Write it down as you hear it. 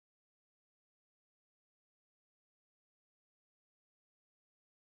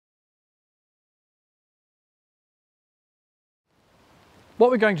What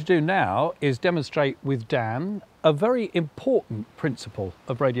we're going to do now is demonstrate with Dan a very important principle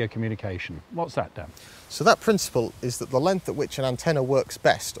of radio communication. What's that, Dan? So that principle is that the length at which an antenna works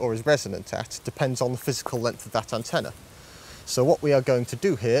best or is resonant at depends on the physical length of that antenna. So what we are going to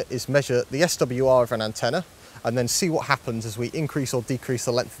do here is measure the SWR of an antenna and then see what happens as we increase or decrease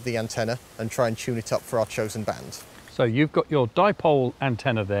the length of the antenna and try and tune it up for our chosen band. So you've got your dipole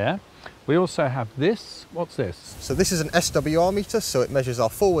antenna there. We also have this. What's this? So this is an SWR meter, so it measures our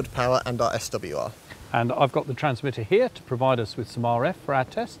forward power and our SWR. And I've got the transmitter here to provide us with some RF for our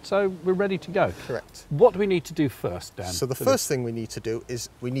test, so we're ready to go. Correct. What do we need to do first, Dan? So the first thing we need to do is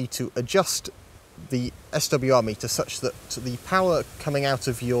we need to adjust the SWR meter such that the power coming out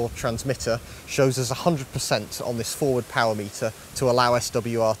of your transmitter shows us 100% on this forward power meter to allow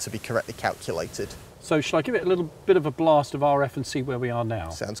SWR to be correctly calculated. So shall I give it a little bit of a blast of RF and see where we are now?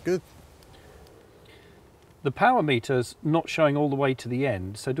 Sounds good. The power meter's not showing all the way to the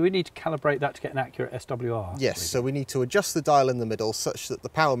end, so do we need to calibrate that to get an accurate SWR? Yes, so we need to adjust the dial in the middle such that the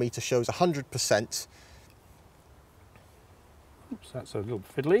power meter shows 100%. Oops, that's a little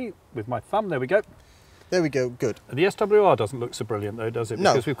fiddly with my thumb. There we go. There we go, good. The SWR doesn't look so brilliant though, does it?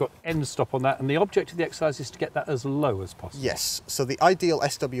 No. Because we've got end stop on that, and the object of the exercise is to get that as low as possible. Yes, so the ideal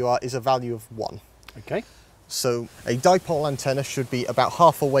SWR is a value of 1. Okay. So a dipole antenna should be about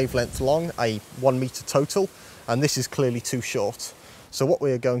half a wavelength long, a 1 meter total, and this is clearly too short. So what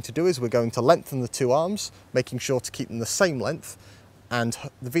we are going to do is we're going to lengthen the two arms, making sure to keep them the same length, and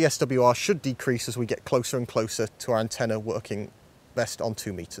the VSWR should decrease as we get closer and closer to our antenna working best on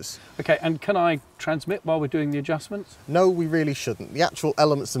 2 meters. Okay, and can I transmit while we're doing the adjustments? No, we really shouldn't. The actual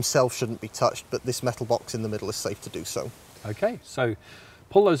elements themselves shouldn't be touched, but this metal box in the middle is safe to do so. Okay, so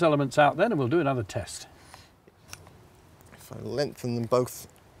pull those elements out then and we'll do another test. If I lengthen them both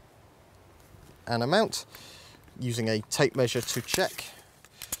an amount, using a tape measure to check.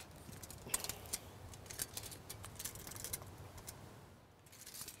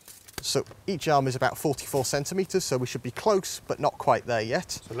 So each arm is about 44 centimeters, so we should be close, but not quite there yet.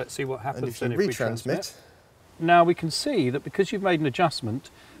 So let's see what happens and if you then if we retransmit. transmit. Now we can see that because you've made an adjustment,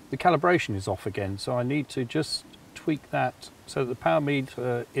 the calibration is off again. So I need to just tweak that so that the power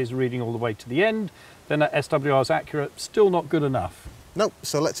meter is reading all the way to the end. Then that SWR is accurate, still not good enough. Nope,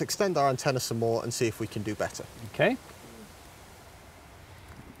 so let's extend our antenna some more and see if we can do better. Okay.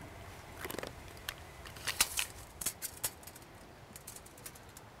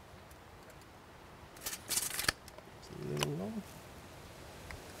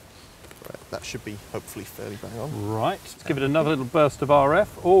 Right, that should be hopefully fairly bang on. Right, let's give it another little burst of RF.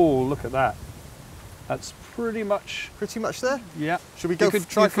 Oh, look at that. That's pretty much there? Yeah. Should we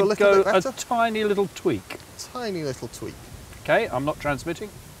try for a little bit better? A tiny little tweak. Tiny little tweak. Okay, I'm not transmitting.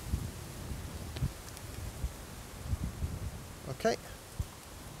 Okay.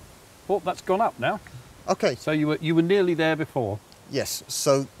 Oh, that's gone up now. Okay. So you were nearly there before. Yes,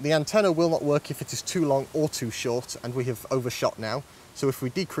 so the antenna will not work if it is too long or too short, and we have overshot now. So if we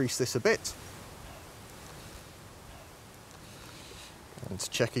decrease this a bit, let's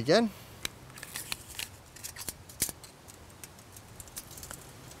check again.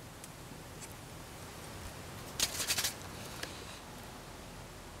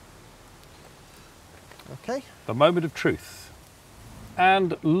 Okay. The moment of truth.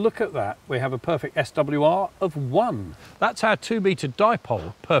 And look at that, we have a perfect SWR of 1. That's our 2 meter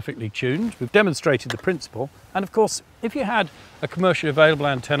dipole perfectly tuned. We've demonstrated the principle. And of course, if you had a commercially available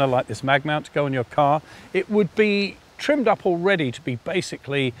antenna like this mag mount to go in your car, it would be trimmed up already to be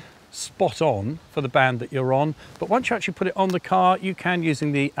basically spot on for the band that you're on. But once you actually put it on the car, you can,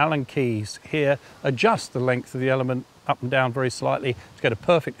 using the Allen keys here, adjust the length of the element up and down very slightly to get a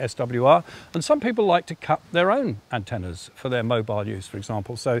perfect SWR. And some people like to cut their own antennas for their mobile use, for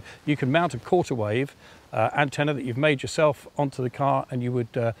example. So you can mount a quarter wave antenna that you've made yourself onto the car, and you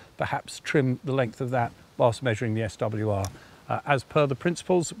would perhaps trim the length of that whilst measuring the SWR as per the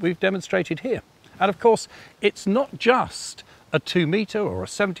principles we've demonstrated here. And of course, it's not just a 2 meter or a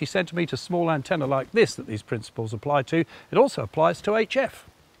 70 centimeter small antenna like this that these principles apply to. It also applies to HF.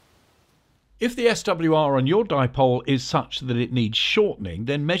 If the SWR on your dipole is such that it needs shortening,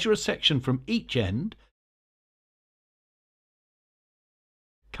 then measure a section from each end,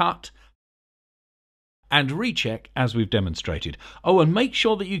 cut, and recheck as we've demonstrated. Oh, and make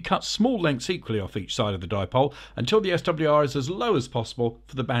sure that you cut small lengths equally off each side of the dipole until the SWR is as low as possible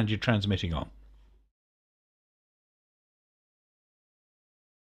for the band you're transmitting on.